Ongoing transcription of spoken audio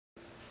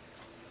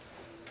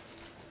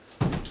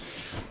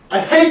I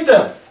hate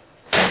them!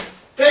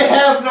 They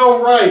have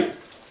no right!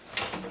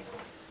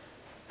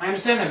 I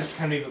understand that, Mr.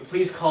 Kennedy, but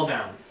please calm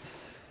down.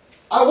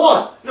 I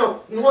want,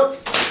 no, you know what?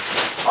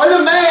 I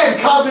demand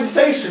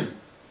compensation!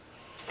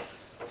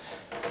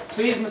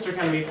 Please, Mr.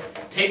 Kennedy,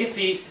 take a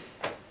seat.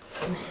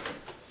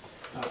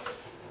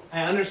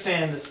 I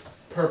understand this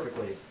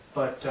perfectly,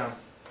 but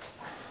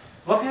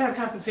what kind of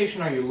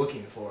compensation are you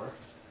looking for?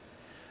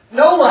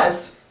 No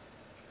less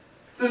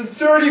than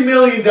 $30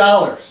 million.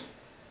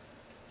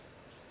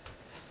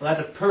 Well, that's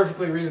a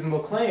perfectly reasonable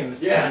claim,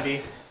 Mr.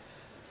 Kennedy.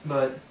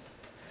 But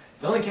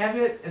the only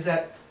caveat is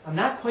that I'm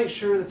not quite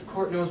sure that the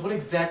court knows what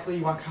exactly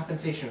you want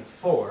compensation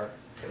for.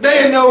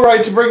 They had no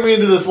right to bring me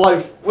into this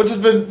life, which has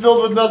been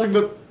filled with nothing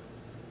but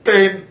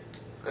pain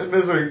and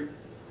misery.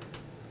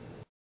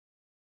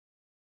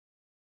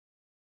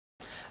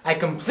 I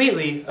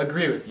completely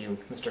agree with you,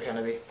 Mr.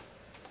 Kennedy.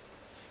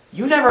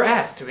 You never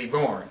asked to be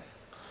born.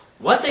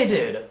 What they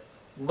did,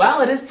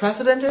 while it is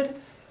precedented,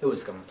 it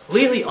was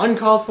completely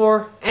uncalled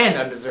for and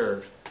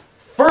undeserved.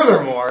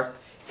 Furthermore,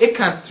 it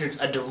constitutes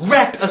a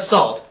direct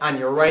assault on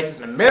your rights as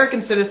an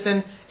American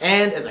citizen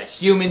and as a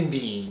human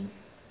being.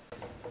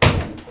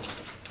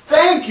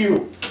 Thank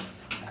you!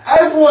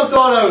 Everyone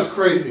thought I was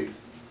crazy.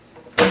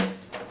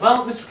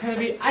 Well, Mr.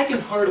 Kennedy, I can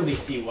heartily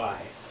see why.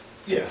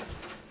 Yeah.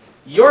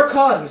 Your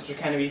cause, Mr.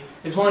 Kennedy,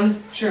 is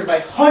one shared by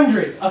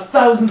hundreds of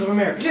thousands of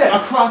Americans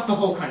across the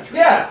whole country.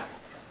 Yeah.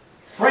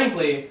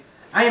 Frankly,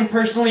 I am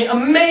personally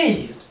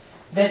amazed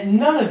that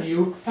none of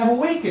you have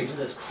awakened to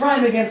this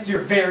crime against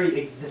your very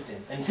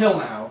existence until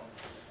now.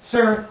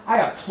 Sir, I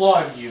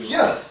applaud you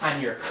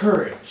on your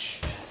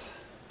courage.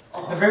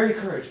 The very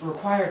courage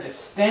required to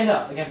stand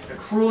up against the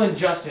cruel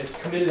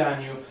injustice committed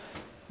on you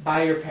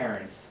by your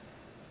parents.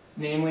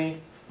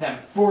 Namely, them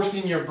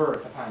forcing your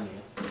birth upon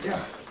you.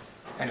 Yeah.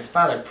 And his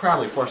father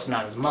probably forced it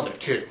on his mother,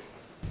 too.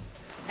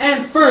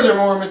 And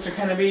furthermore, Mr.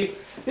 Kennedy,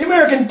 the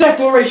American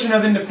Declaration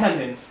of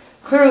Independence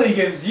clearly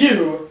gives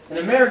you, an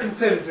American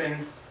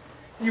citizen,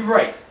 the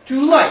right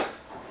to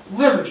life,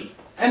 liberty,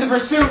 and the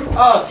pursuit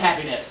of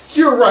happiness.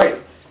 You're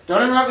right.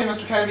 Don't interrupt me,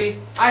 Mr. Kennedy.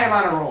 I am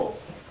on a roll.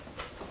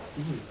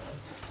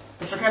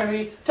 Mr.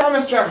 Kennedy,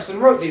 Thomas Jefferson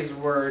wrote these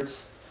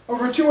words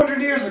over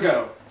 200 years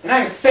ago, and I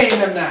am saying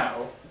them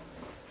now.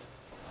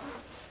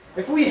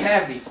 If we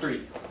have these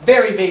three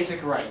very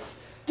basic rights,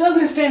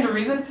 doesn't it stand to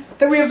reason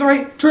that we have the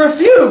right to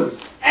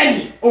refuse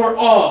any or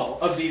all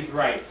of these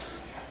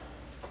rights?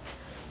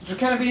 Mr.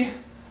 Kennedy,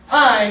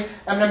 I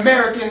am an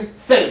American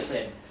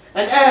citizen,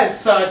 and as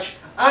such,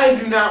 I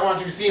do not want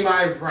to see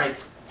my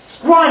rights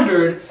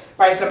squandered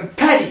by some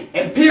petty,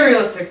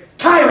 imperialistic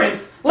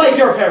tyrants like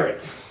your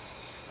parents.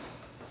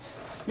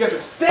 You have to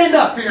stand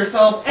up for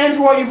yourself and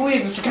for what you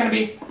believe, Mr.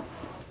 Kennedy.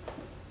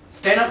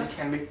 Stand up, Mr.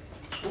 Kennedy.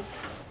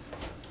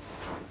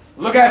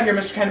 Look out here,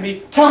 Mr.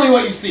 Kennedy. Tell me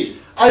what you see.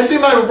 I see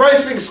my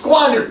rights being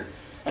squandered.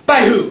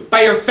 By who?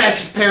 By your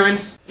fascist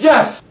parents?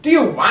 Yes. Do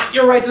you want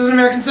your rights as an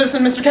American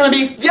citizen, Mr.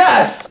 Kennedy?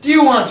 Yes. Do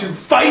you want to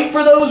fight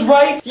for those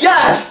rights?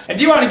 Yes. And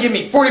do you want to give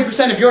me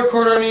 40% of your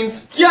quarter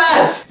earnings?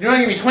 Yes. You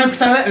want to give me 20% of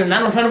that in a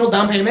non-refundable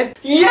down payment?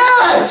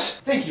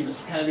 Yes. Thank you,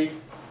 Mr. Kennedy.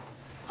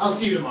 I'll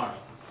see you tomorrow.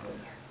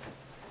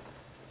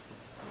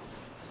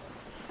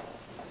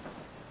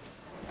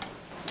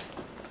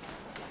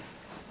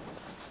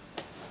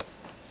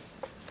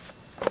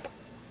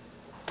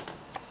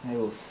 I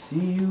will see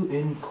you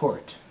in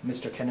court,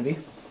 Mr. Kennedy.